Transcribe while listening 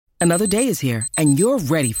Another day is here, and you're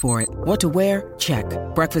ready for it. What to wear? Check.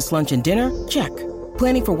 Breakfast, lunch, and dinner? Check.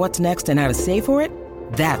 Planning for what's next and how to save for it?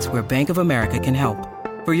 That's where Bank of America can help.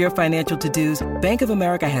 For your financial to-dos, Bank of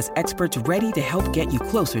America has experts ready to help get you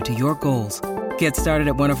closer to your goals. Get started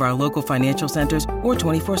at one of our local financial centers or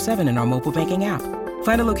 24/7 in our mobile banking app.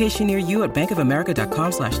 Find a location near you at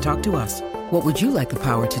bankofamerica.com/talktous. What would you like the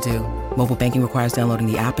power to do? Mobile banking requires downloading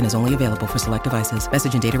the app and is only available for select devices.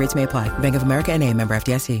 Message and data rates may apply. Bank of America N.A., member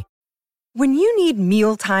FDIC. When you need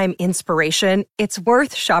mealtime inspiration, it's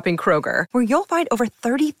worth shopping Kroger, where you'll find over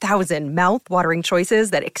 30,000 mouth-watering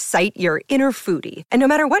choices that excite your inner foodie. And no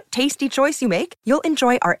matter what tasty choice you make, you'll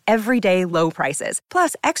enjoy our everyday low prices,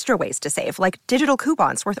 plus extra ways to save, like digital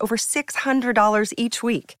coupons worth over $600 each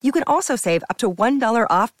week. You can also save up to $1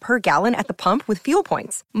 off per gallon at the pump with fuel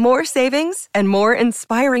points. More savings and more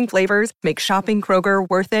inspiring flavors make shopping Kroger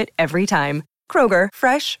worth it every time. Kroger,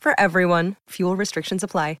 fresh for everyone. Fuel restrictions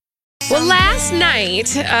apply. Well, last night,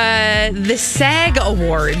 the SAG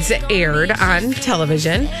Awards aired on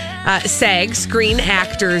television. SAG, Screen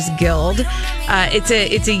Actors Guild.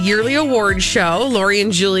 It's a yearly award show. Lori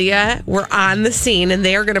and Julia were on the scene, and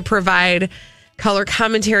they are going to provide color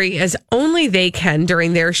commentary as only they can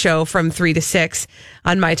during their show from 3 to 6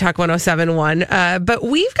 on My Talk 1071. But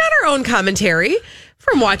we've got our own commentary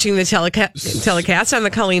from watching the telecast on the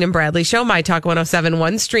Colleen and Bradley Show, My Talk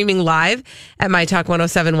 1071, streaming live at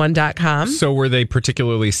mytalk1071.com. So were they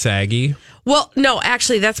particularly saggy? Well, no,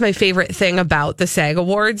 actually, that's my favorite thing about the SAG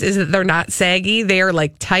Awards is that they're not saggy. They are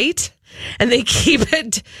like tight. And they keep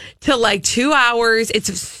it to like 2 hours.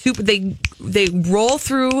 It's super. They roll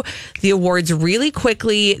through the awards really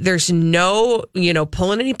quickly. There's no,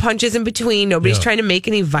 pulling any punches in between. Nobody's trying to make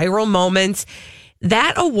any viral moments.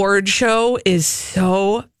 That award show is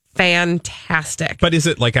so fantastic. But is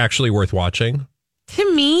it like actually worth watching?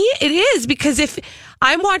 To me, it is, because if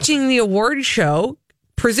I'm watching the award show,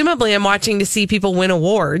 presumably I'm watching to see people win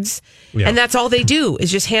awards, and that's all they do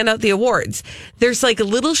is just hand out the awards. There's like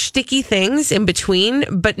little shticky things in between,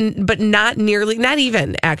 but not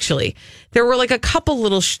even actually. There were like a couple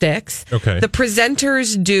little shticks. Okay. The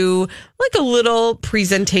presenters do like a little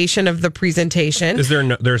presentation of the presentation. Is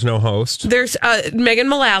there there's no host? There's Megan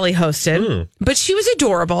Mullally hosted, but she was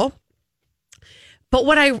adorable. But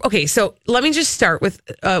so let me just start with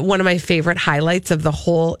one of my favorite highlights of the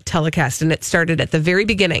whole telecast, and it started at the very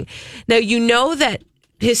beginning. Now, you know that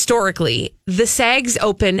historically, the SAGs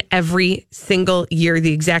open every single year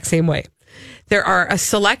the exact same way. There are a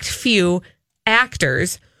select few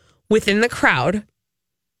actors within the crowd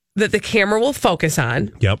that the camera will focus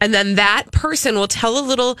on. Yep. And then that person will tell a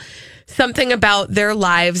little something about their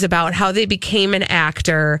lives, about how they became an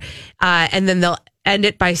actor, and then they'll end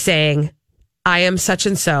it by saying, I am such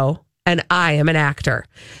and so, and I am an actor.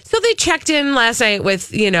 So they checked in last night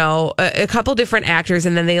with, a couple different actors,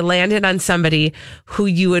 and then they landed on somebody who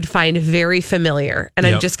you would find very familiar. And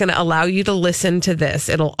I'm just going to allow you to listen to this.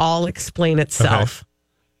 It'll all explain itself.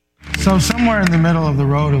 Okay. So somewhere in the middle of the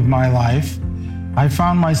road of my life, I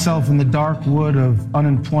found myself in the dark wood of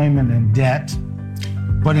unemployment and debt.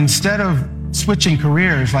 But instead of switching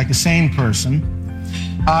careers like a sane person,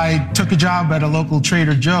 I took a job at a local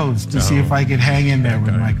Trader Joe's to see if I could hang in there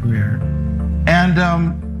with my career.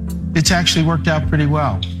 And it's actually worked out pretty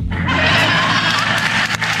well. I'm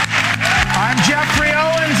Jeffrey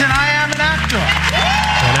Owens, and I am an actor.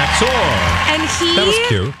 An actor. That was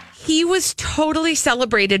cute. He was totally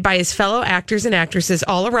celebrated by his fellow actors and actresses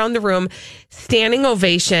all around the room. Standing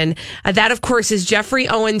ovation. That, of course, is Jeffrey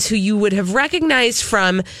Owens, who you would have recognized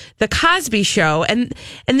from The Cosby Show. And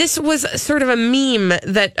this was sort of a meme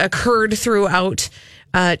that occurred throughout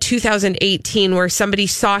 2018, where somebody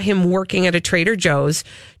saw him working at a Trader Joe's,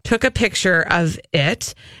 took a picture of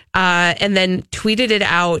it, and then tweeted it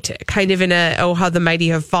out kind of in a, oh, how the mighty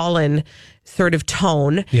have fallen sort of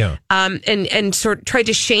tone. Yeah. And sort of tried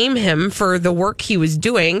to shame him for the work he was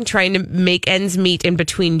doing, trying to make ends meet in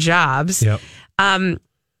between jobs. Yep. And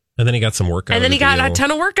then he got some work out of the deal. And then he got a ton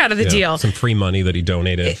of work out of the deal. Some free money that he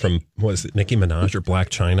donated from, was it Nicki Minaj or Black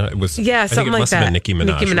China? It was, yeah, something like that. Have been Nicki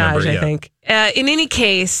Minaj, I think. In any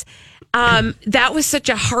case, that was such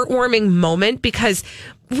a heartwarming moment, because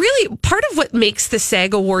really part of what makes the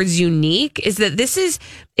SAG Awards unique is that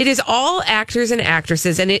it is all actors and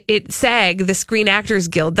actresses, and it SAG, the Screen Actors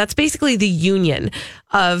Guild, that's basically the union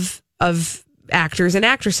of actors and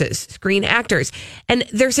actresses, screen actors. And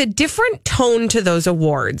there's a different tone to those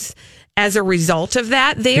awards. As a result of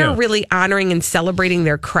that, they are really honoring and celebrating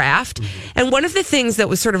their craft. And one of the things that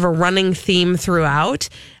was sort of a running theme throughout,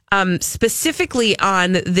 specifically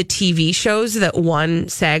on the TV shows that won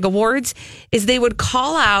SAG Awards, is they would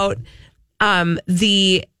call out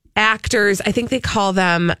the actors, I think they call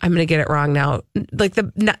them, I'm going to get it wrong now, like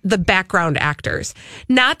the background actors,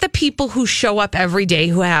 not the people who show up every day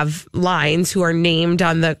who have lines, who are named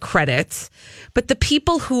on the credits, but the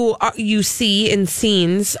people who you see in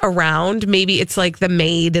scenes around. Maybe it's like the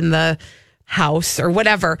maid in the house or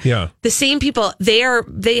whatever. Yeah. The same people, they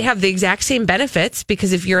have the exact same benefits,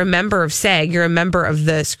 because if you're a member of SAG, you're a member of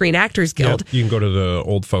the Screen Actors Guild. Yeah, you can go to the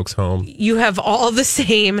old folks home. You have all the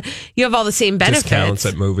same benefits. Discounts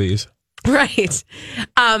at movies. Right.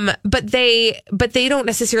 But they don't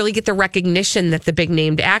necessarily get the recognition that the big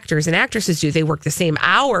named actors and actresses do. They work the same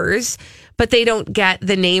hours, but they don't get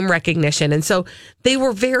the name recognition. And so they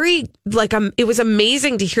were very it was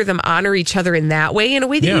amazing to hear them honor each other in that way, in a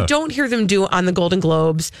way that you don't hear them do on the Golden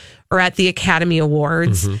Globes or at the Academy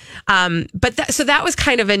Awards. So that was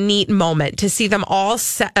kind of a neat moment to see them all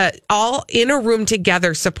in a room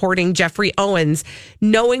together supporting Jeffrey Owens,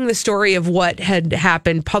 knowing the story of what had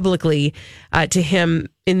happened publicly to him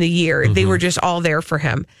in the year. They were just all there for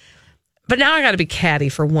him. But now I got to be catty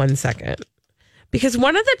for 1 second, because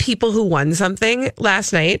one of the people who won something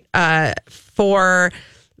last night for,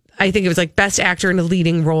 I think it was like Best Actor in a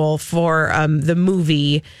Leading Role for the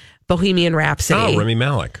movie Bohemian Rhapsody. Oh, Rami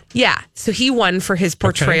Malek. Yeah. So he won for his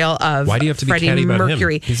portrayal of Why do you have to be Freddie catty about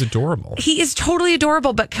Mercury. him? He's adorable. He is totally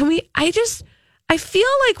adorable, but I feel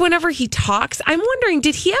like whenever he talks, I'm wondering,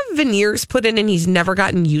 did he have veneers put in and he's never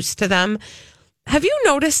gotten used to them? Have you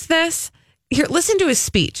noticed this? Here, listen to his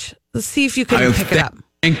speech. Let's see if you can pick it up.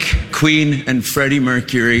 Thank Queen and Freddie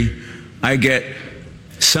Mercury. I get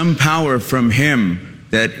some power from him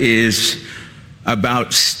that is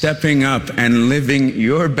about stepping up and living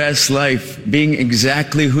your best life, being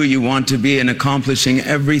exactly who you want to be and accomplishing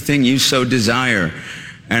everything you so desire.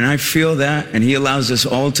 And I feel that, and he allows us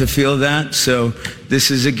all to feel that. So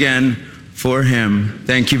this is, again, for him.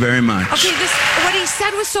 Thank you very much. Okay, what he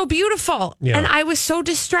said was so beautiful. Yeah. And I was so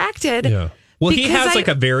distracted. Yeah. Well, he has like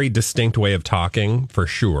a very distinct way of talking, for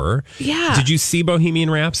sure. Yeah. Did you see Bohemian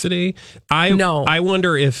Rhapsody? No. I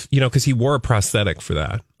wonder if, because he wore a prosthetic for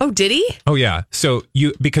that. Oh, did he? Oh, yeah. So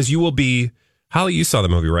because you will be, Holly, you saw the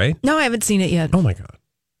movie, right? No, I haven't seen it yet. Oh, my God.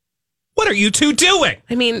 What are you two doing?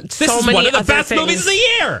 I mean, this is one of the best movies of the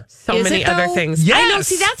year. So many other things. Yes. I know.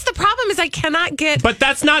 See, that's the problem, is I cannot get. But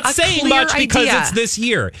that's not saying much because it's this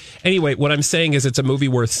year. Anyway, what I'm saying is it's a movie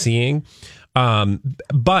worth seeing.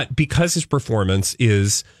 But because his performance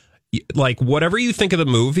is like, whatever you think of the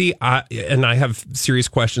movie, I have serious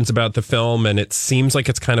questions about the film, and it seems like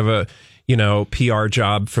it's kind of a PR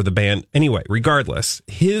job for the band. Anyway, regardless,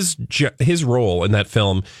 his role in that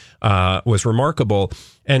film was remarkable,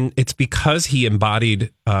 and it's because he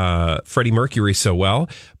embodied Freddie Mercury so well.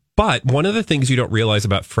 But one of the things you don't realize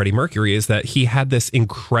about Freddie Mercury is that he had this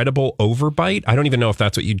incredible overbite. I don't even know if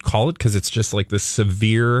that's what you'd call it, because it's just like this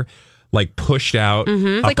severe, like pushed out,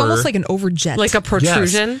 like almost like an overjet, like a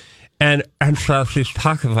protrusion. Yes. And so he's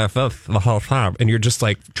talking like this the whole time, and you're just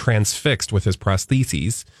like transfixed with his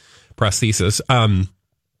prosthesis.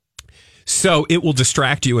 So it will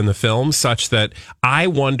distract you in the film, such that I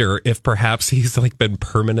wonder if perhaps he's like been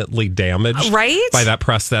permanently damaged by that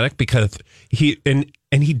prosthetic, because he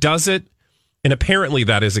does it, and apparently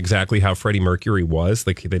that is exactly how Freddie Mercury was,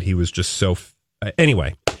 like that he was just so.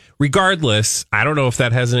 Anyway, regardless, I don't know if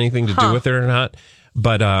that has anything to do with it or not.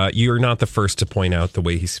 But you're not the first to point out the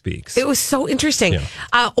way he speaks. It was so interesting.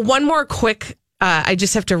 Yeah. One more quick, I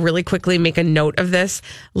just have to really quickly make a note of this.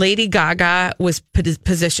 Lady Gaga was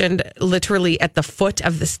positioned literally at the foot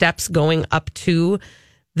of the steps going up to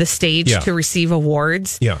the stage to receive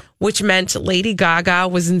awards, which meant Lady Gaga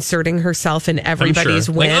was inserting herself in everybody's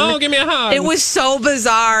win. Like, oh, give me a hug. It was so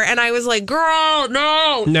bizarre. And I was like, girl,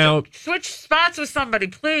 no. Now, switch spots with somebody,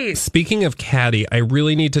 please. Speaking of catty, I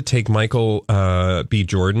really need to take Michael B.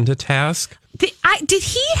 Jordan to task. Did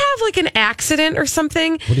he have like an accident or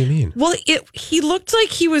something? What do you mean? Well, he looked like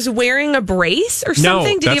he was wearing a brace or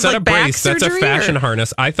something. No, Did that's he have not like a brace. back surgery? That's a fashion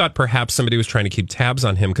harness. I thought perhaps somebody was trying to keep tabs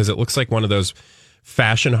on him, because it looks like one of those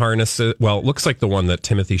fashion harnesses. Well, it looks like the one that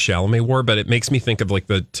Timothée Chalamet wore, but it makes me think of like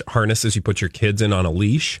the harnesses you put your kids in on a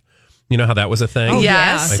leash. You know how that was a thing? Oh,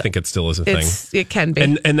 yes. I think it still is a thing. It can be.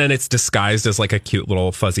 And then it's disguised as like a cute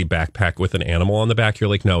little fuzzy backpack with an animal on the back. You're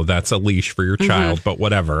like, no, that's a leash for your child, but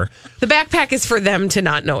whatever. The backpack is for them to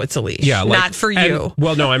not know it's a leash. Yeah, like, not for you.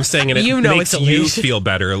 Well, no, I'm saying it makes it's a you leash. feel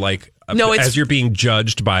better, like as you're being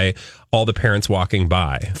judged by all the parents walking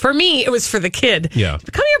by. For me, it was for the kid. Yeah.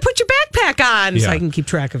 Come here, put your backpack on so I can keep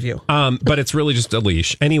track of you. But it's really just a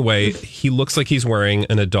leash. Anyway, he looks like he's wearing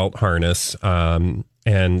an adult harness. And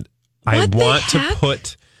I want to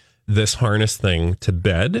put this harness thing to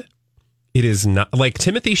bed It is not like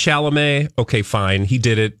Timothée Chalamet. Okay, fine. He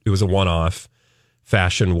did it. It was a one-off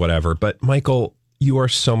fashion, whatever. But Michael, you are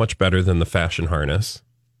so much better than the fashion harness.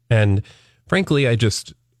 And frankly, I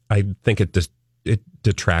think it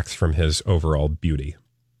detracts from his overall beauty.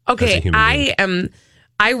 Okay,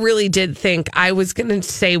 I really did think I was going to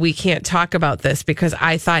say we can't talk about this because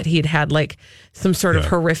I thought he'd had like some sort of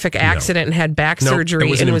horrific accident and had back surgery it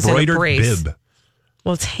was and an was in a embroidered brace. bib.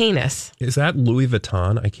 Well, it's heinous. Is that Louis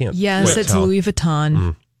Vuitton? I can't. Yes, it's tell. Louis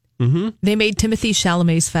Vuitton. Mm-hmm. They made Timothée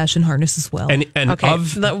Chalamet's fashion harness as well. And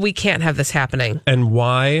okay, we can't have this happening. And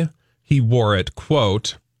why he wore it,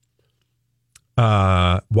 quote,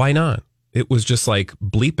 why not? It was just like,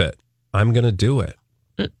 bleep it. I'm going to do it.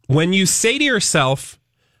 When you say to yourself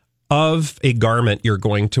of a garment you're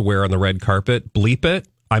going to wear on the red carpet, bleep it,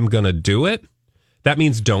 I'm going to do it, that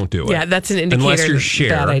means don't do it. Yeah, that's an indicator. Unless you're Cher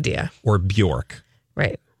bad idea. or Bjork.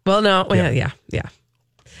 Right. Well, no. Yeah.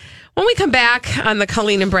 When we come back on the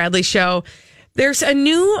Colleen and Bradley show, there's a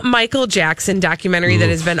new Michael Jackson documentary that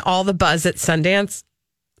has been all the buzz at Sundance.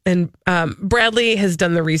 And Bradley has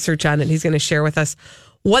done the research on it. He's going to share with us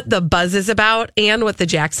what the buzz is about and what the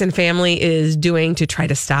Jackson family is doing to try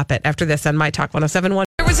to stop it. After this on My Talk 107.1.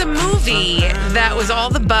 There was a movie that was all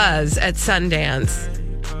the buzz at Sundance.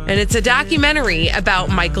 And it's a documentary about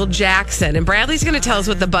Michael Jackson. And Bradley's going to tell us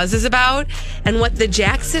what the buzz is about and what the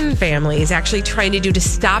Jackson family is actually trying to do to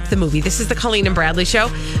stop the movie. This is the Colleen and Bradley Show.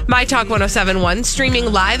 My Talk 107.1,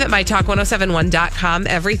 streaming live at MyTalk1071.com.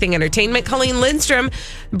 Everything Entertainment. Colleen Lindstrom,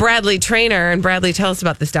 Bradley Trainer. And Bradley, tell us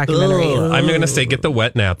about this documentary. I'm going to say get the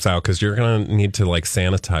wet naps out because you're going to need to like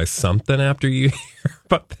sanitize something after you hear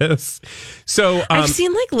about this. So I've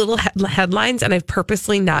seen like little headlines and I've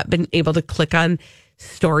purposely not been able to click on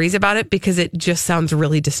stories about it because it just sounds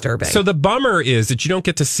really disturbing. So the bummer is that you don't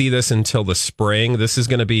get to see this until the spring. This is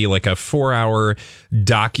going to be like a 4-hour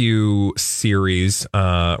docu-series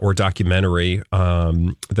or documentary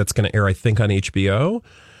that's going to air, I think, on HBO.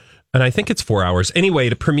 And I think it's 4 hours. Anyway,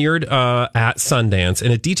 it premiered at Sundance,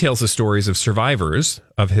 and it details the stories of survivors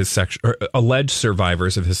of his alleged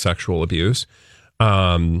survivors of his sexual abuse.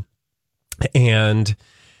 And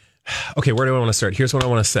okay, where do I want to start? Here's what I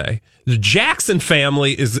want to say. The Jackson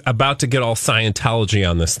family is about to get all Scientology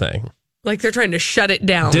on this thing. Like they're trying to shut it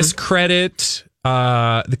down. Discredit,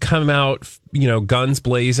 they come out, guns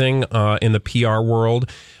blazing in the PR world,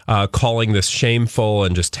 calling this shameful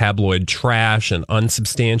and just tabloid trash and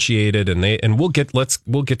unsubstantiated. And we'll get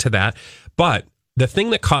to that. But the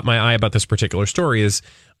thing that caught my eye about this particular story is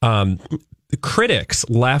the critics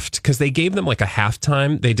left because they gave them like a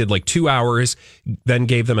halftime. They did like 2 hours, then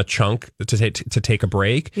gave them a chunk to take a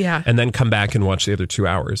break, and then come back and watch the other 2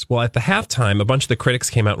 hours. Well, at the halftime, a bunch of the critics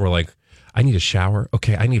came out and were like, I need a shower.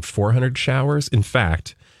 Okay, I need 400 showers. In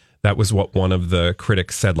fact, that was what one of the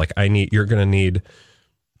critics said. Like, I'm going to need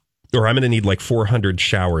like 400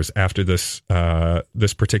 showers after this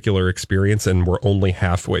particular experience, and we're only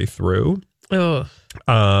halfway through. Oh.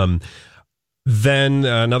 Then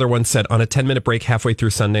another one said, on a 10-minute break halfway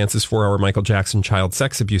through Sundance's 4-hour Michael Jackson child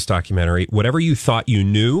sex abuse documentary, whatever you thought you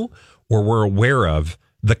knew or were aware of,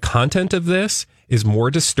 the content of this is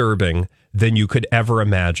more disturbing than you could ever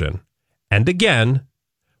imagine. And again,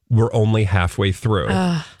 we're only halfway through.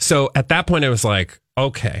 So at that point, I was like,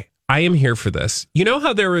 okay, I am here for this. You know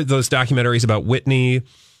how there were those documentaries about Whitney,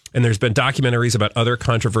 and there's been documentaries about other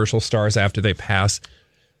controversial stars after they pass?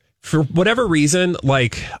 For whatever reason,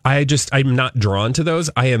 like I'm not drawn to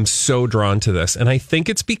those. I am so drawn to this. And I think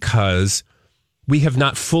it's because we have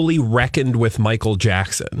not fully reckoned with Michael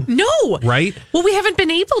Jackson. No. Right? Well, we haven't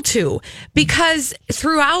been able to because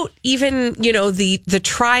throughout even, the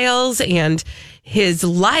trials and his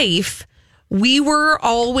life, we were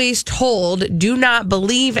always told, do not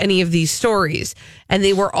believe any of these stories. And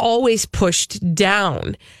they were always pushed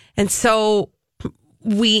down. And so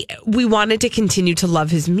we wanted to continue to love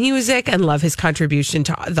his music and love his contribution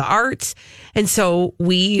to the arts. And so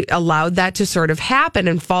we allowed that to sort of happen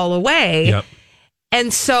and fall away. Yep.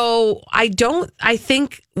 And so I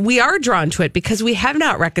think we are drawn to it because we have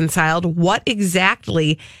not reconciled what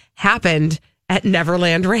exactly happened at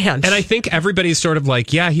Neverland Ranch. And I think everybody's sort of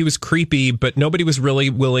like, yeah, he was creepy, but nobody was really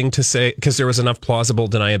willing to say, because there was enough plausible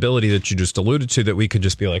deniability that you just alluded to, that we could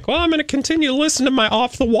just be like, well, I'm going to continue to listen to my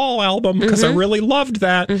Off the Wall album because I really loved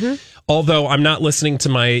that. Mm-hmm. Although I'm not listening to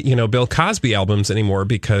my, Bill Cosby albums anymore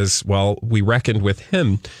because, well, we reckoned with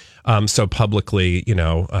him. So publicly,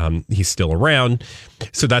 he's still around.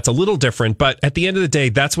 So that's a little different. But at the end of the day,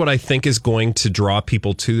 that's what I think is going to draw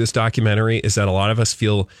people to this documentary, is that a lot of us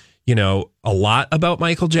feel a lot about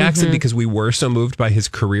Michael Jackson because we were so moved by his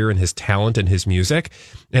career and his talent and his music.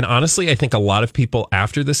 And honestly, I think a lot of people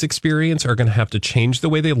after this experience are going to have to change the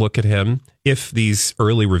way they look at him if these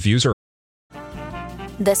early reviews are.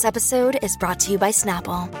 This episode is brought to you by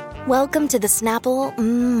Snapple. Welcome to the Snapple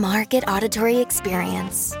Market Auditory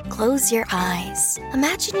Experience. Close your eyes.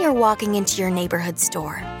 Imagine you're walking into your neighborhood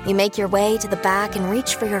store. You make your way to the back and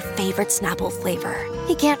reach for your favorite Snapple flavor.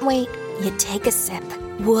 You can't wait. You take a sip.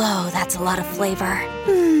 Whoa, that's a lot of flavor.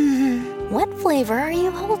 What flavor are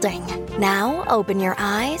you holding? Now open your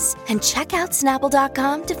eyes and check out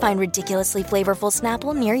Snapple.com to find ridiculously flavorful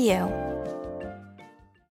Snapple near you.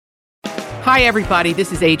 Hi, everybody.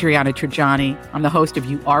 This is Adriana Trajani. I'm the host of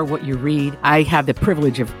You Are What You Read. I have the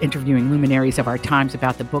privilege of interviewing luminaries of our times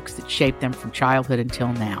about the books that shaped them from childhood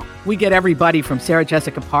until now. We get everybody from Sarah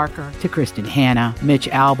Jessica Parker to Kristen Hanna, Mitch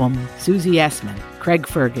Albom, Susie Essman, Craig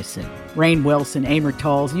Ferguson, Rainn Wilson, Amor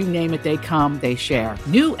Tolls, you name it, they come, they share.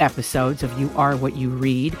 New episodes of You Are What You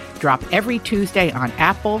Read drop every Tuesday on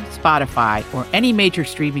Apple, Spotify, or any major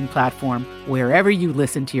streaming platform wherever you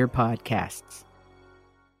listen to your podcasts.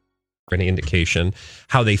 Any indication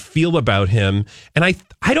how they feel about him, and I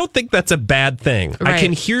don't think that's a bad thing. Right. I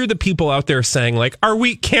can hear the people out there saying like,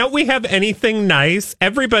 can't we have anything nice?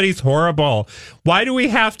 Everybody's horrible. Why do we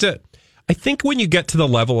have to? I think when you get to the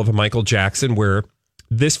level of a Michael Jackson, where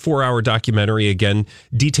this 4-hour documentary again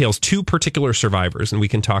details 2 particular survivors, and we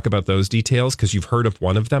can talk about those details because you've heard of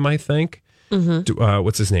one of them, I think.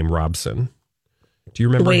 What's his name? Robson. Do you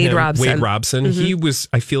remember Wade him? Robson. Wade Robson. He was,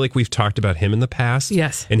 I feel like we've talked about him in the past.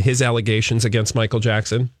 Yes. And his allegations against Michael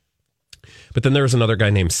Jackson. But then there was another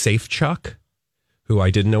guy named Safe Chuck, who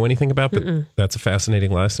I didn't know anything about, but that's a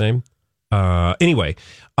fascinating last name. Anyway,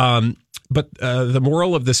 but the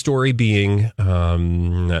moral of the story being,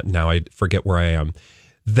 now I forget where I am,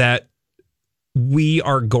 that we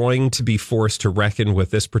are going to be forced to reckon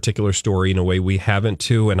with this particular story in a way we haven't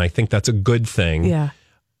to, and I think that's a good thing. Yeah.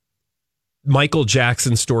 Michael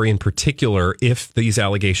Jackson's story in particular, if these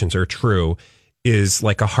allegations are true, is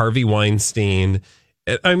like a Harvey Weinstein.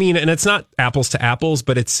 I mean, and it's not apples to apples,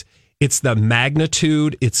 but it's the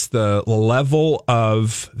magnitude, it's the level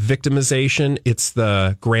of victimization, it's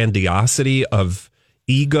the grandiosity of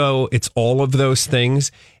ego, it's all of those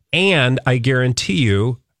things. And I guarantee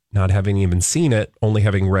you, not having even seen it, only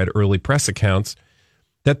having read early press accounts,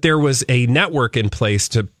 that there was a network in place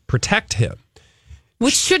to protect him.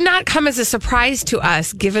 Which should not come as a surprise to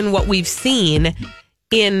us, given what we've seen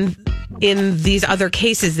in these other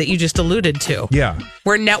cases that you just alluded to. Yeah.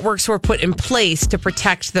 Where networks were put in place to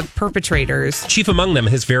protect the perpetrators. Chief among them,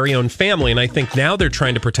 his very own family. And I think now they're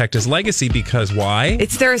trying to protect his legacy because why?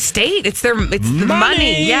 It's their estate. It's the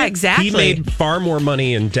money. Yeah, exactly. He made far more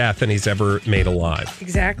money in death than he's ever made alive.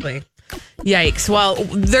 Exactly. Yikes. Well,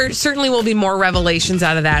 there certainly will be more revelations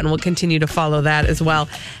out of that, and we'll continue to follow that as well.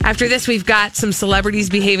 After this, we've got some celebrities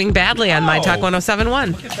behaving badly on My Talk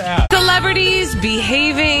 1071. Look at that. Celebrities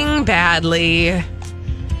behaving badly.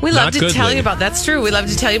 We love to tell you about that's true. We love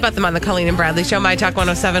to tell you about them on the Colleen and Bradley Show, My Talk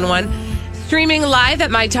 1071. Streaming live at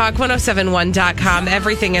MyTalk1071.com.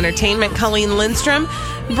 Everything Entertainment. Colleen Lindstrom,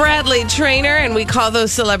 Bradley Trainer, and we call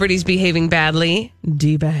those celebrities behaving badly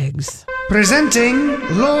D-bags. Presenting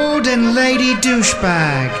Lord and Lady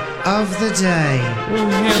Douchebag of the Day.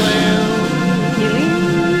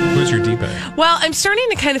 Who's your D-bag? Well, I'm starting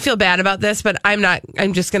to kind of feel bad about this, but I'm not.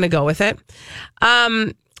 I'm just going to go with it.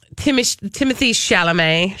 Timothy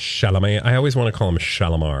Chalamet. Chalamet. I always want to call him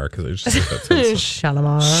Shalamar because I just think that sounds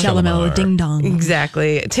Shalamar ding dong.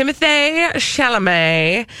 Exactly. Timothy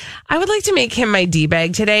Chalamet. I would like to make him my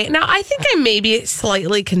D-bag today. Now, I think I may be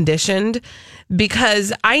slightly conditioned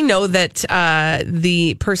because I know that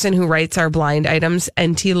the person who writes our blind items,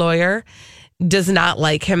 NT Lawyer, does not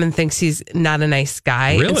like him and thinks he's not a nice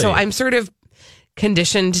guy. Really? And so I'm sort of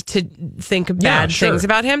conditioned to think bad things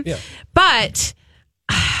about him. Yeah. But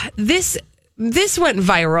this went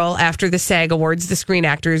viral after the SAG Awards, the Screen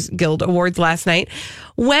Actors Guild Awards last night,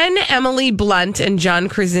 when Emily Blunt and John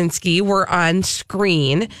Krasinski were on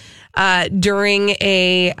screen during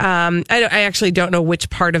a I actually don't know which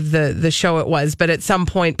part of the show it was, but at some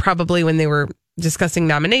point, probably when they were discussing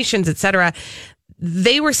nominations, etc.,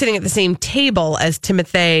 they were sitting at the same table as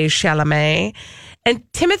Timothée Chalamet,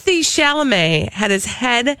 and Timothée Chalamet had his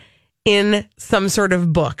head in some sort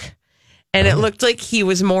of book, and it looked like he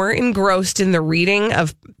was more engrossed in the reading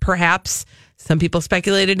of, perhaps some people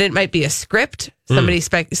speculated it might be a script.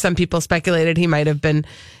 Some people speculated he might have been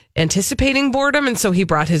anticipating boredom, and so he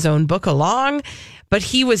brought his own book along, but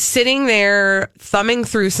he was sitting there thumbing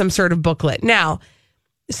through some sort of booklet. Now,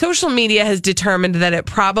 social media has determined that it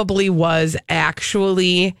probably was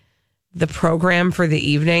actually the program for the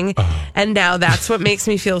evening. And now that's what makes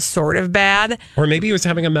me feel sort of bad. Or maybe he was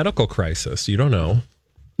having a medical crisis. You don't know.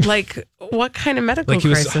 Like, what kind of medical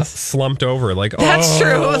crisis? Like he was slumped over. Like, that's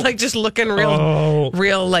true. Like, just looking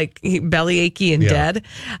real, like, belly achy and dead.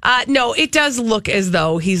 No, it does look as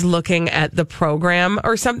though he's looking at the program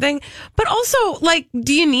or something. But also, like,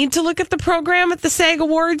 do you need to look at the program at the SAG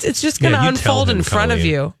Awards? It's just going to unfold in front of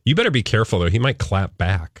you. You better be careful, though. He might clap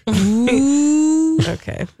back.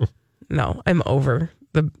 Okay. No, I'm over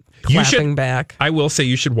the clapping back. I will say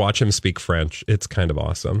you should watch him speak French. It's kind of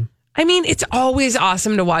awesome. I mean, it's always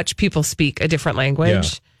awesome to watch people speak a different language.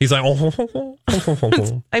 Yeah. He's like,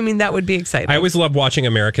 I mean, that would be exciting. I always love watching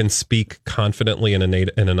Americans speak confidently in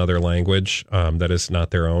another language that is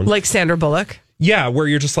not their own. Like Sandra Bullock. Yeah, where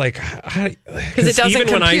you're just like, because it doesn't even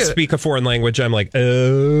compute. When I speak a foreign language, I'm like,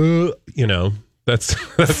 you know, that's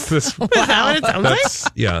this. Is that what it sounds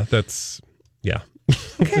like? Yeah.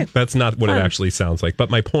 Okay. That's not what it actually sounds like. But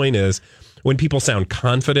my point is, when people sound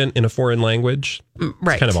confident in a foreign language,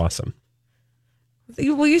 it's kind of awesome.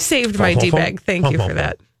 Well, you saved my D-bag. Thank you for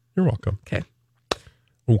that. You're welcome. Okay.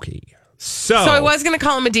 So I was going to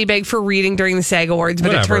call him a D-bag for reading during the SAG Awards,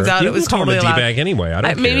 but it turns out it was totally allowed. D-bag anyway. I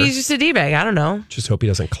don't care. Maybe he's just a D-bag. I don't know. Just hope he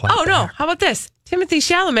doesn't clap. Oh, no. How about this? Timothée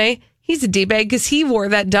Chalamet. He's a D-bag because he wore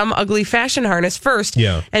that dumb, ugly fashion harness first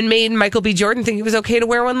and made Michael B. Jordan think it was okay to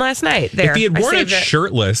wear one last night. There, if he had worn it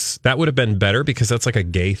shirtless, that would have been better because that's like a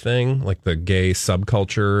gay thing, like the gay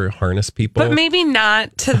subculture harness people. But maybe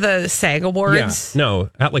not to the SAG Awards. Yeah. No,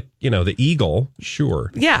 at like, the Eagle,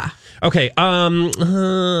 sure. Yeah. Okay,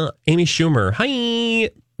 Amy Schumer. Hi.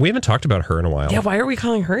 We haven't talked about her in a while. Yeah, why are we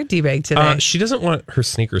calling her a D-bag today? She doesn't want her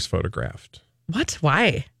sneakers photographed. What?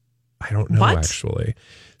 Why? I don't know, actually.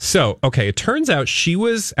 So, okay, it turns out she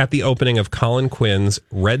was at the opening of Colin Quinn's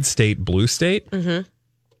Red State, Blue State. Mm-hmm.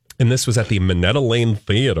 And this was at the Minetta Lane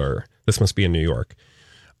Theater. This must be in New York.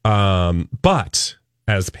 But,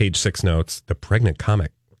 as Page 6 notes, the pregnant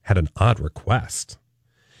comic had an odd request.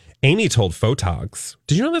 Amy told Photogs.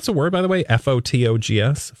 Did you know that's a word, by the way?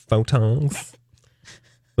 Photogs? Photogs?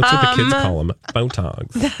 That's what the kids call them.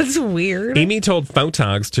 Photogs. That's weird. Amy told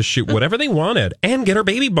Photogs to shoot whatever they wanted and get her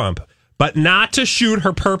baby bump. But not to shoot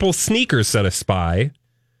her purple sneakers, said a spy.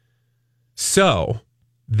 So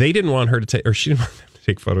they didn't want her to take, or she didn't want them to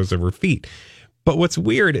take photos of her feet. But what's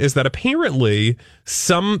weird is that apparently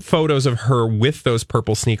some photos of her with those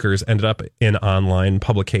purple sneakers ended up in online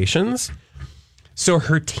publications. So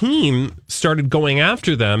her team started going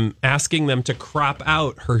after them, asking them to crop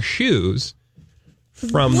out her shoes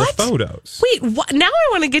from the photos. Wait, what? Now I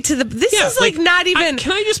want to get to the... This is like not even...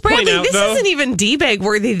 Can I just point out, this isn't even D-bag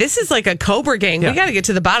worthy. This is like a Cobra gang. Yeah. We got to get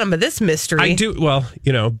to the bottom of this mystery. I do... Well,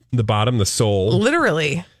 the bottom, the soul...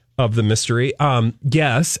 Literally. Of the mystery.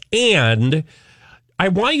 Yes. And I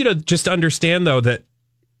want you to just understand, though, that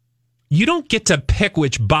you don't get to pick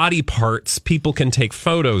which body parts people can take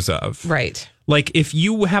photos of. Right. Like, if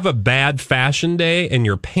you have a bad fashion day and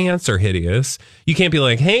your pants are hideous, you can't be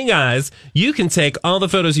like, hey, guys, you can take all the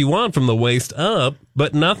photos you want from the waist up,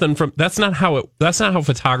 but nothing from... That's not how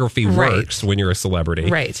photography works when you're a celebrity.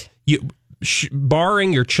 Right.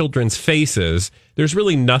 Barring your children's faces, there's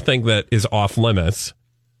really nothing that is off limits,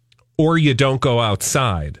 or you don't go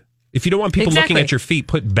outside. If you don't want people looking at your feet,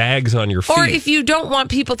 put bags on your feet. Or if you don't want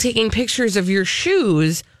people taking pictures of your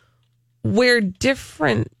shoes, wear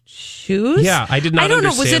different shoes. Yeah, I did not understand. I don't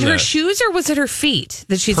know. Was it her shoes or was it her feet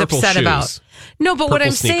that she's upset about? No, but what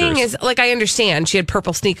I'm saying is, like, I understand she had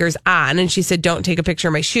purple sneakers on and she said, don't take a picture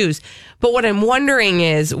of my shoes. But what I'm wondering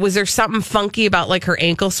is, was there something funky about like her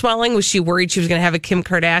ankle swelling? Was she worried she was going to have a Kim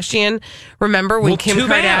Kardashian? Remember when Kim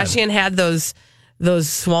Kardashian had those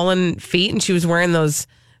swollen feet and she was wearing those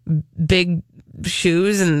big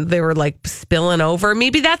shoes and they were like spilling over?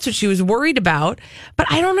 Maybe that's what she was worried about, but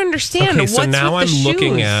I don't understand. Okay, so now I'm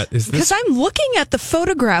looking at because I'm looking at the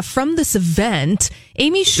photograph from this event.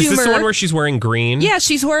 Amy Schumer. Is this the one where she's wearing green? Yeah,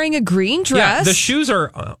 she's wearing a green dress. Yeah, the shoes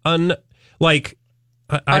are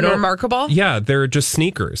unremarkable. Yeah, they're just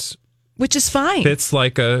sneakers, which is fine. Fits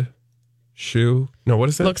like a shoe. No, what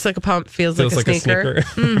is it? Looks like a pump. Feels like a sneaker.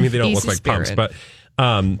 I mean, they don't look like pumps, but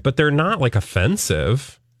they're not like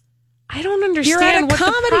offensive. I don't understand. You're at a what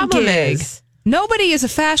comedy the problem gig. Is. Nobody is a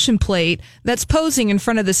fashion plate that's posing in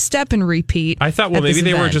front of the step and repeat. I thought, well, maybe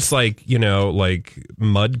they were just like, like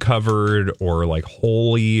mud covered or like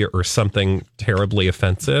holy or something terribly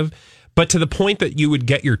offensive. But to the point that you would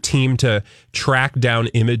get your team to track down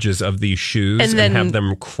images of these shoes and have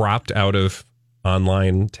them cropped out of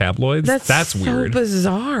online tabloids. That's weird. So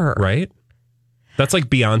bizarre. Right? That's like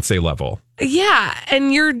Beyonce level. Yeah,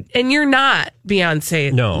 and you're not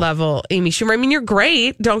Beyonce level Amy Schumer. I mean, you're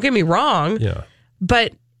great. Don't get me wrong. Yeah.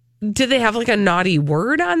 But did they have like a naughty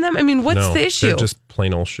word on them? I mean, what's the issue? They're just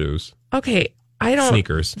plain old shoes. Okay, I don't.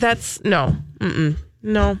 Sneakers. That's no.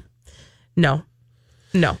 No.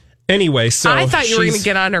 Anyway, so I thought you were going to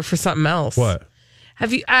get on her for something else. What?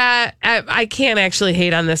 Have you? I can't actually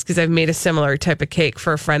hate on this because I've made a similar type of cake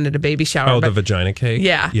for a friend at a baby shower. Oh, the vagina cake?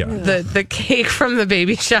 Yeah. The cake from the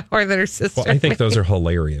baby shower that her sister I think made. those are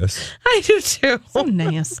hilarious. I do too. So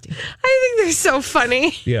nasty. I think they're so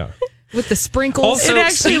funny. Yeah. With the sprinkles. Also, it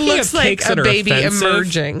actually looks like a baby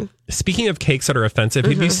emerging. Speaking of cakes that are offensive,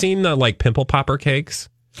 have you seen the like pimple popper cakes?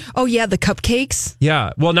 Oh, yeah, the cupcakes.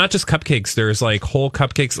 Yeah. Well, not just cupcakes. There's like whole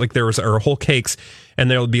cupcakes, like whole cakes, and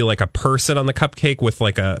there'll be like a person on the cupcake with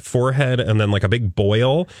like a forehead and then like a big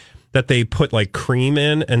boil that they put like cream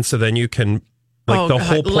in. And so then you can, like, the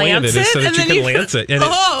whole point of it is so that you can lance it. And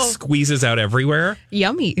it squeezes out everywhere.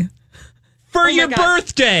 Yummy. For your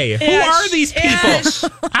birthday. Who are these people?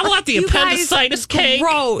 I want the appendicitis cake.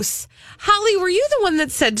 Gross. Holly, were you the one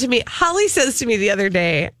that said to me, Holly says to me the other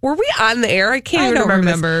day, were we on the air? I can't even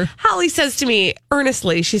remember. Holly says to me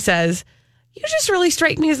earnestly, she says, you just really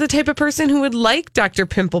strike me as the type of person who would like Dr.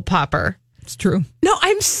 Pimple Popper. It's true. No,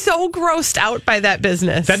 I'm so grossed out by that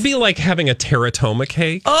business. That'd be like having a teratoma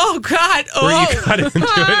cake. Oh, God. Where you cut into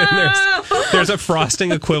it and there's a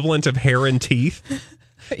frosting equivalent of hair and teeth.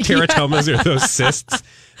 Teratomas are those cysts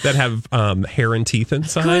that have hair and teeth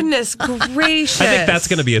inside. Goodness gracious! I think that's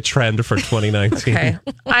going to be a trend for 2019. Okay,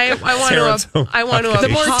 I want to. The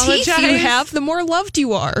more teeth you have, the more loved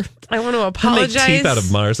you are. I want to apologize. Make teeth out of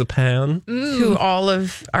marzipan to all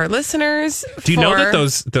of our listeners. Do you know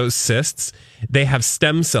that those cysts, they have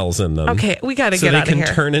stem cells in them? Okay, we got to get out of here. So they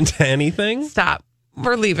can turn into anything. Stop.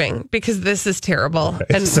 We're leaving because this is terrible,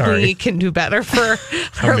 and we can do better for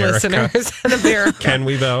our listeners in America. Can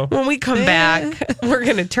we, though? When we come back, we're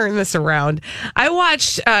going to turn this around. I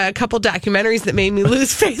watched a couple documentaries that made me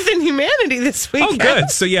lose faith in humanity this weekend. Oh, good.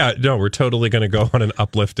 So, we're totally going to go on an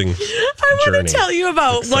uplifting journey. I want to tell you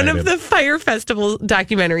about one of the Fire Festival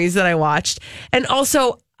documentaries that I watched, and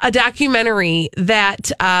also a documentary that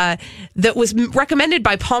was recommended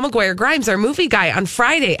by Paul McGuire Grimes, our movie guy, on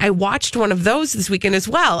Friday. I watched one of those this weekend as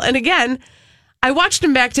well. And again, I watched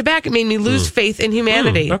them back to back. It made me lose faith in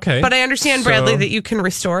humanity. Okay. But I understand, Bradley, that you can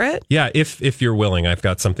restore it. Yeah, if you're willing, I've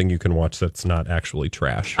got something you can watch that's not actually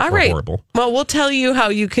trash or horrible. Well, we'll tell you how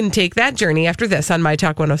you can take that journey after this on My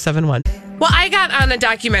Talk 107.1. Well, I got on a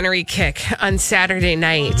documentary kick on Saturday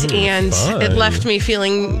night, and it left me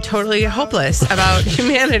feeling totally hopeless about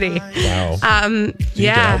humanity. Wow. Do you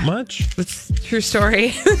doubt much? It's a true story.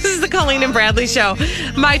 This is the Colleen and Bradley Show.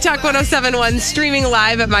 My Talk 107.1, streaming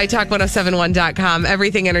live at mytalk1071.com.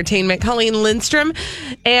 Everything Entertainment. Colleen Lindstrom.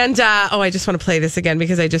 And, I just want to play this again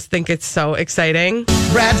because I just think it's so exciting.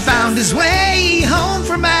 Brad found his way home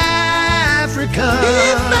from Africa.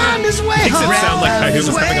 He found his way home. Makes it sound like he was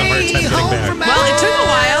having a hard time getting back. Well, it took a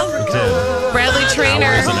while. It did. Bradley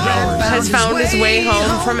Traynor has found his way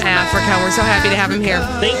home from Africa. We're so happy to have him here.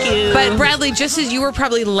 Thank you. But Bradley, just as you were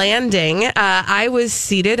probably landing, I was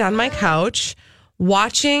seated on my couch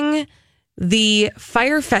watching the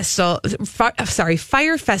Fire Festival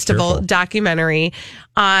documentary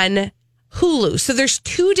on Hulu. So there's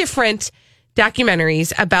two different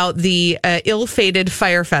documentaries about the ill-fated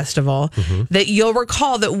Fire Festival that you'll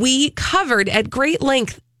recall that we covered at great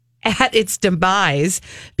length at its demise,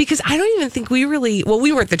 because I don't even think we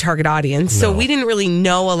weren't the target audience, so we didn't really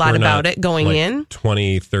know a lot about it going in.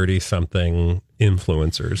 20, 30 something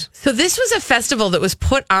influencers. So this was a festival that was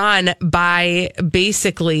put on by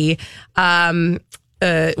basically Ja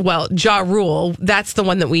Rule. That's the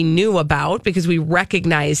one that we knew about because we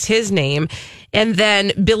recognized his name. And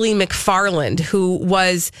then Billy McFarland, who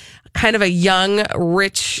was kind of a young,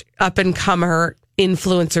 rich, up-and-comer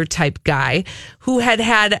influencer type guy who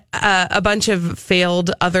had a bunch of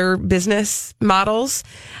failed other business models.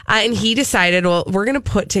 And he decided, well, we're going to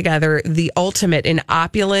put together the ultimate in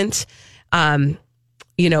opulent,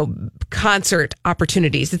 concert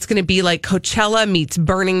opportunities. It's going to be like Coachella meets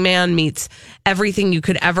Burning Man meets everything you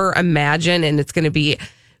could ever imagine. And it's going to be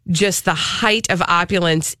just the height of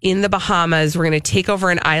opulence in the Bahamas. We're going to take over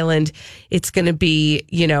an island. It's going to be,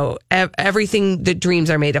 everything that dreams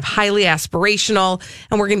are made of, highly aspirational.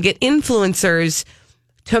 And we're going to get influencers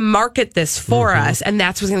to market this for us. And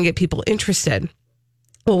that's what's going to get people interested.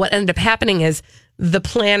 Well, what ended up happening is the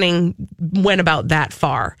planning went about that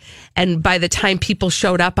far. And by the time people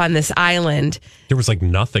showed up on this island, there was like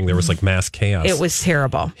nothing. There was like mass chaos. It was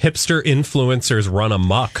terrible. Hipster influencers run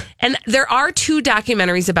amok. And there are 2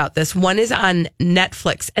 documentaries about this. One is on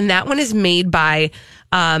Netflix, and that one is made by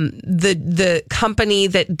the company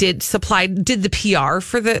that did the PR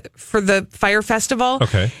for the Fire Festival.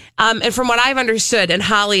 Okay. And from what I've understood, and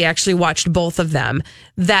Holly actually watched both of them,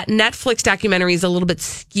 that Netflix documentary is a little bit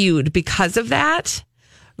skewed because of that,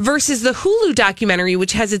 versus the Hulu documentary,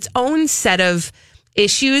 which has its own set of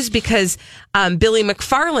issues because Billy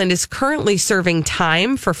McFarland is currently serving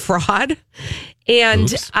time for fraud,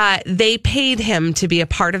 and they paid him to be a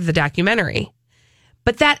part of the documentary.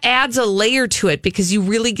 But that adds a layer to it because you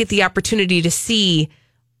really get the opportunity to see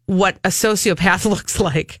what a sociopath looks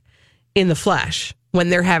like in the flesh when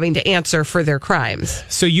they're having to answer for their crimes.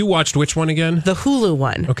 So you watched which one again? The Hulu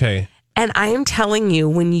one. Okay. And I am telling you,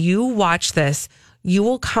 when you watch this, you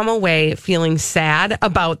will come away feeling sad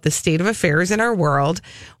about the state of affairs in our world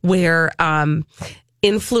where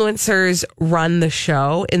influencers run the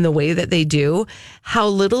show in the way that they do, how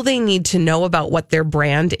little they need to know about what their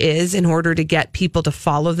brand is in order to get people to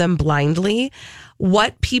follow them blindly.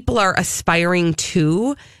 What people are aspiring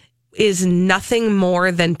to is nothing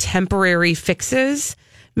more than temporary fixes,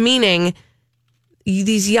 meaning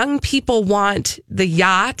these young people want the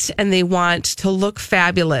yacht and they want to look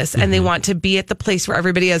fabulous and they want to be at the place where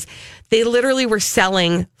everybody is. They literally were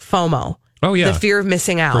selling FOMO. Oh, yeah. The fear of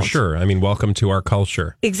missing out. For sure. I mean, welcome to our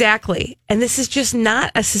culture. Exactly. And this is just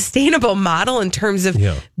not a sustainable model in terms of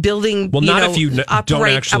building, if you don't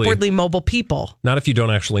actually, upwardly mobile people. Not if you don't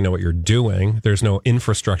actually know what you're doing. There's no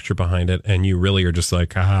infrastructure behind it. And you really are just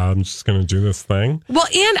like, I'm just going to do this thing. Well,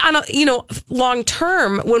 and on a, long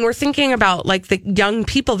term, when we're thinking about like the young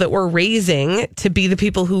people that we're raising to be the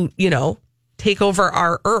people who, take over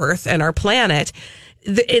our earth and our planet,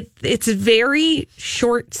 it's very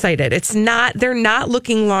short-sighted. They're not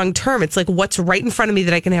looking long-term. It's like what's right in front of me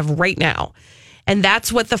that I can have right now. And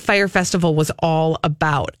that's what the Fire Festival was all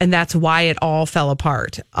about. And that's why it all fell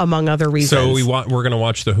apart, among other reasons. So we're going to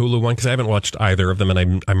watch the Hulu one because I haven't watched either of them.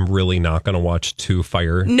 And I'm really not going to watch 2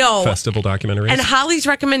 Fire Festival documentaries. And Holly's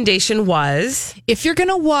recommendation was, if you're going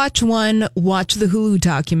to watch one, watch the Hulu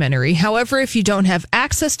documentary. However, if you don't have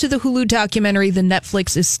access to the Hulu documentary, the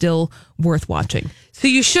Netflix is still worth watching. So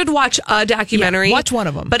you should watch a documentary. Yeah, watch one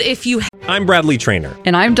of them. But if you... I'm Bradley Trainer.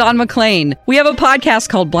 And I'm Don McClain. We have a podcast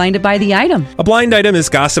called Blinded by the Item. A blind item is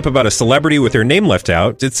gossip about a celebrity with their name left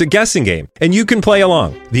out. It's a guessing game, and you can play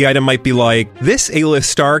along. The item might be like, this A-list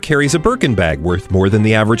star carries a Birkin bag worth more than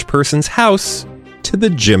the average person's house to the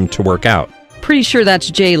gym to work out. Pretty sure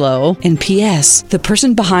that's J-Lo. And P.S. the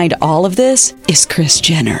person behind all of this is Kris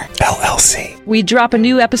Jenner, LLC. We drop a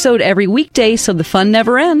new episode every weekday so the fun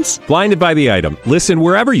never ends. Blinded by the Item. Listen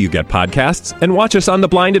wherever you get podcasts and watch us on the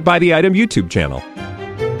Blinded by the Item YouTube channel.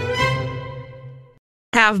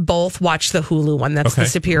 Have both watch the Hulu one. That's the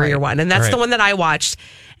superior one. And that's the one that I watched.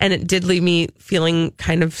 And it did leave me feeling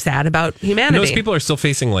kind of sad about humanity. And those people are still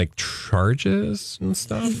facing like charges and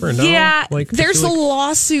stuff, or no? Yeah, there's a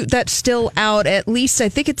lawsuit that's still out. At least I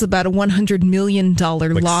think it's about a $100 million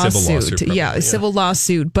lawsuit. Civil lawsuit probably, a civil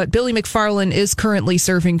lawsuit. But Billy McFarland is currently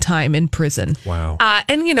serving time in prison. Wow.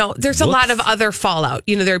 And there's a lot of other fallout.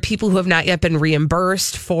 There are people who have not yet been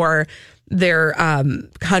reimbursed for their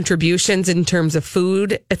contributions in terms of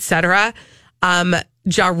food, etc.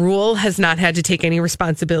 Ja Rule has not had to take any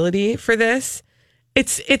responsibility for this.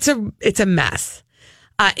 It's a mess.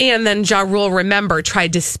 And then Ja Rule, remember,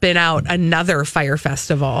 tried to spin out another Fire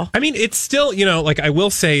Festival. I mean, it's still, I will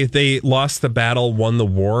say they lost the battle, won the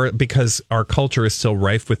war, because our culture is still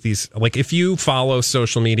rife with these. Like, if you follow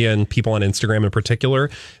social media and people on Instagram in particular,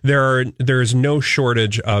 there's no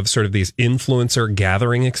shortage of sort of these influencer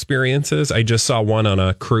gathering experiences. I just saw one on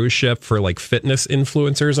a cruise ship for like fitness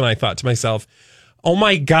influencers, and I thought to myself, oh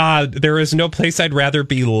my God, there is no place I'd rather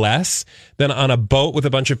be less than on a boat with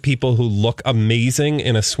a bunch of people who look amazing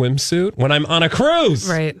in a swimsuit when I'm on a cruise.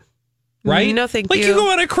 Right? No, thank you. you. Like, you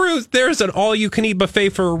go on a cruise, there's an all-you-can-eat buffet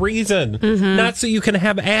for a reason, not so you can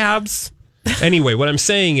have abs. Anyway, what I'm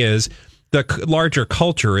saying is the larger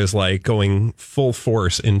culture is like going full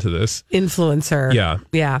force into this. Influencer.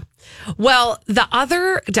 Yeah. Well, the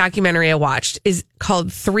other documentary I watched is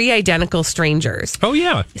called 3 Identical Strangers. Oh,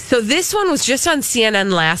 yeah. So this one was just on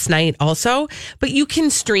CNN last night also, but you can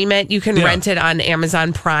stream it. You can rent it on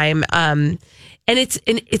Amazon Prime. And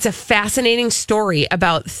it's a fascinating story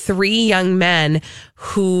about 3 young men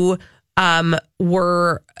who they're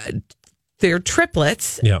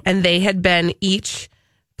triplets, and they had been each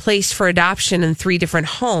placed for adoption in 3 different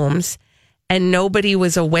homes. and nobody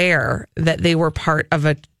was aware that they were part of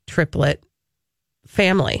a triplet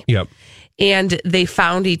family. Yep. And they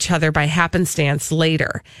found each other by happenstance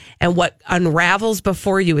later. And what unravels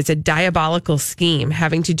before you is a diabolical scheme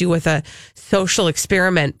having to do with a social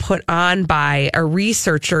experiment put on by a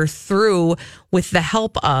researcher through with the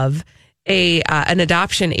help of an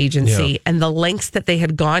adoption agency, and the lengths that they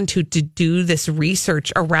had gone to do this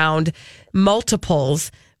research around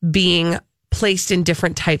multiples being placed in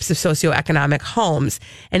different types of socioeconomic homes.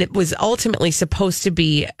 And it was ultimately supposed to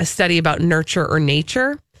be a study about nurture or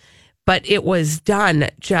nature. But it was done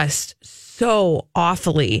just so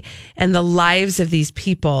awfully. And the lives of these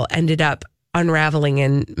people ended up unraveling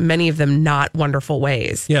in many of them not wonderful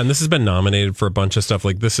ways. Yeah, and this has been nominated for a bunch of stuff.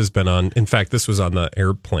 Like this has been on, in fact, this was on the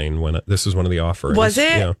airplane when this was one of the offerings. Was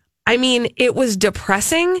it? Yeah. I mean, it was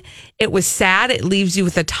depressing. It was sad. It leaves you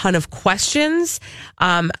with a ton of questions.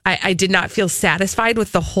 I did not feel satisfied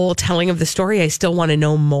with the whole telling of the story. I still want to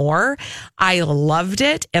know more. I loved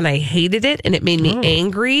it and I hated it and it made me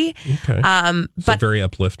angry. Okay. But very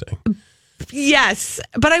uplifting. Yes,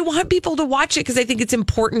 but I want people to watch it because I think it's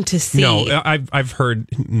important to see. No, I've heard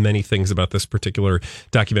many things about this particular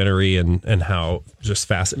documentary and how just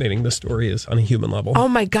fascinating the story is on a human level. Oh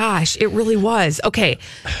my gosh, it really was. Okay,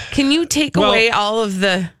 can you take away all of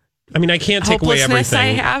the... I mean, I can't take away everything.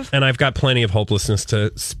 I have. And I've got plenty of hopelessness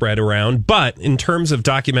to spread around. But in terms of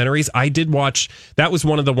documentaries, I did watch, that was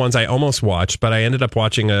one of the ones I almost watched, but I ended up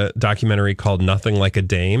watching a documentary called Nothing Like a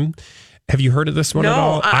Dame. Have you heard of this one at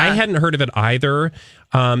all? I hadn't heard of it either.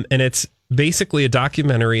 And it's basically a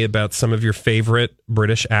documentary about some of your favorite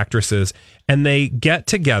British actresses. And they get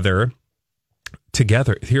together.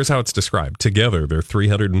 Here's how it's described. Together, they're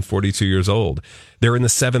 342 years old. They're in the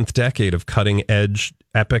 7th decade of cutting-edge,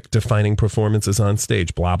 epic-defining performances on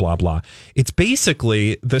stage, blah, blah, blah. It's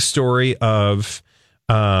basically the story of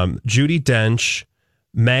Judi Dench,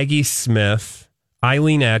 Maggie Smith,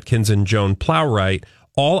 Eileen Atkins, and Joan Plowright,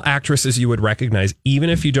 all actresses you would recognize, even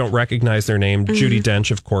if you don't recognize their name. Judi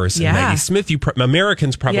Dench, of course, and Maggie Smith.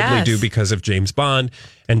 Americans probably do because of James Bond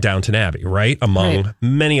and Downton Abbey, right? Among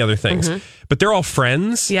many other things. But they're all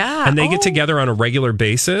friends. Yeah. And they get together on a regular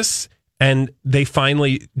basis. And they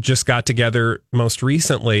finally just got together most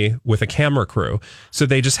recently with a camera crew. So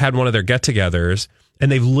they just had one of their get-togethers.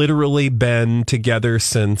 And they've literally been together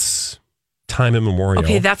since time immemorial.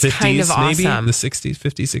 Okay, that's 50s, kind of awesome. Maybe the 60s,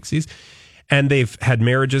 50s, 60s. And they've had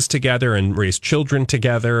marriages together and raised children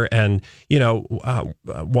together. And, you know,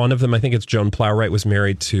 one of them, I think it's Joan Plowright, was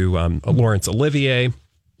married to Laurence Olivier.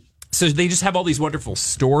 So they just have all these wonderful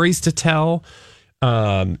stories to tell.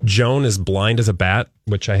 Joan is blind as a bat,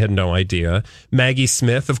 which I had no idea. Maggie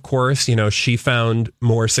Smith, of course, you know, she found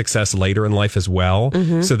more success later in life as well.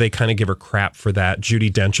 So they kind of give her crap for that.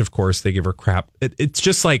 Judi Dench, of course, they give her crap. It's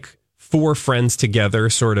just like 4 friends together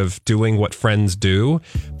sort of doing what friends do.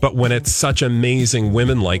 But when it's such amazing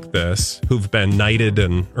women like this who've been knighted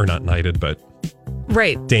or not knighted, but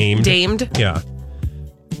damed. Yeah.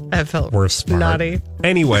 I felt we're smart. Naughty.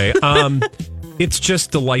 Anyway, it's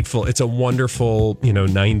just delightful. It's a wonderful,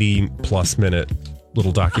 90+ minute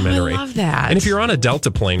little documentary. I love that. And if you're on a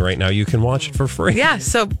Delta plane right now, you can watch it for free. Yeah,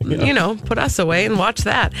 so, put us away and watch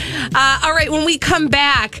that. All right, when we come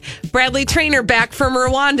back, Bradley Traynor back from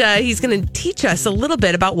Rwanda. He's going to teach us a little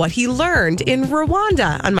bit about what he learned in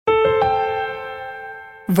Rwanda.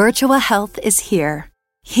 Virtua Health is here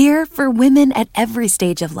for women at every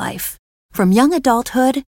stage of life. From young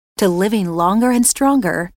adulthood to living longer and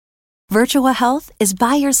stronger, Virtua Health is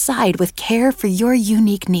by your side with care for your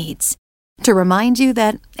unique needs. To remind you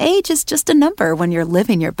that age is just a number when you're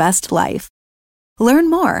living your best life. Learn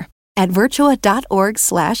more at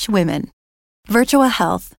virtua.org/women. Virtua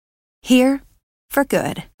Health. Here for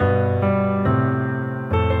good.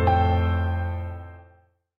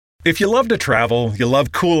 If you love to travel, you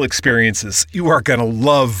love cool experiences, you are going to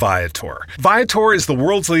love Viator. Viator is the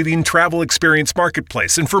world's leading travel experience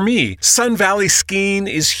marketplace, and for me, Sun Valley skiing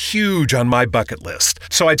is huge on my bucket list.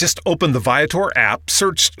 So I just opened the Viator app,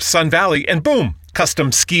 searched Sun Valley, and boom!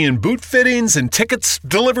 Custom ski and boot fittings and tickets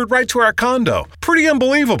delivered right to our condo. Pretty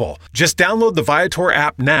unbelievable. Just download the Viator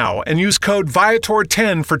app now and use code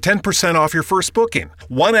Viator10 for 10% off your first booking.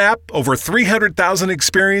 One app, over 300,000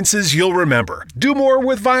 experiences you'll remember. Do more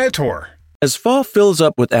with Viator. As fall fills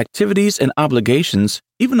up with activities and obligations,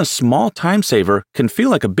 even a small time saver can feel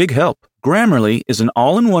like a big help. Grammarly is an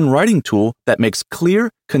all-in-one writing tool that makes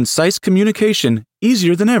clear, concise communication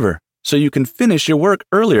easier than ever, so you can finish your work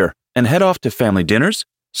earlier and head off to family dinners,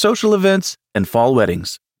 social events, and fall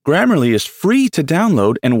weddings. Grammarly is free to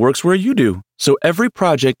download and works where you do, so every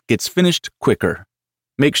project gets finished quicker.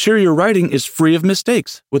 Make sure your writing is free of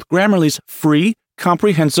mistakes with Grammarly's free,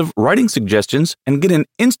 comprehensive writing suggestions and get an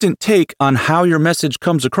instant take on how your message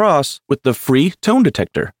comes across with the free tone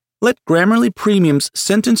detector. Let Grammarly Premium's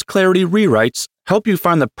sentence clarity rewrites help you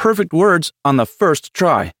find the perfect words on the first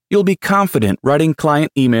try. You'll be confident writing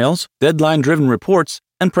client emails, deadline-driven reports,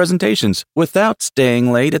 and presentations without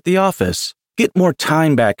staying late at the office. Get more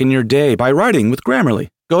time back in your day by writing with Grammarly.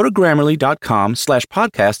 Go to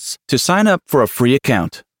Grammarly.com/podcasts to sign up for a free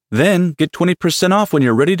account. Then get 20% off when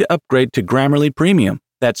you're ready to upgrade to Grammarly Premium.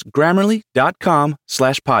 That's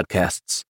Grammarly.com/podcasts.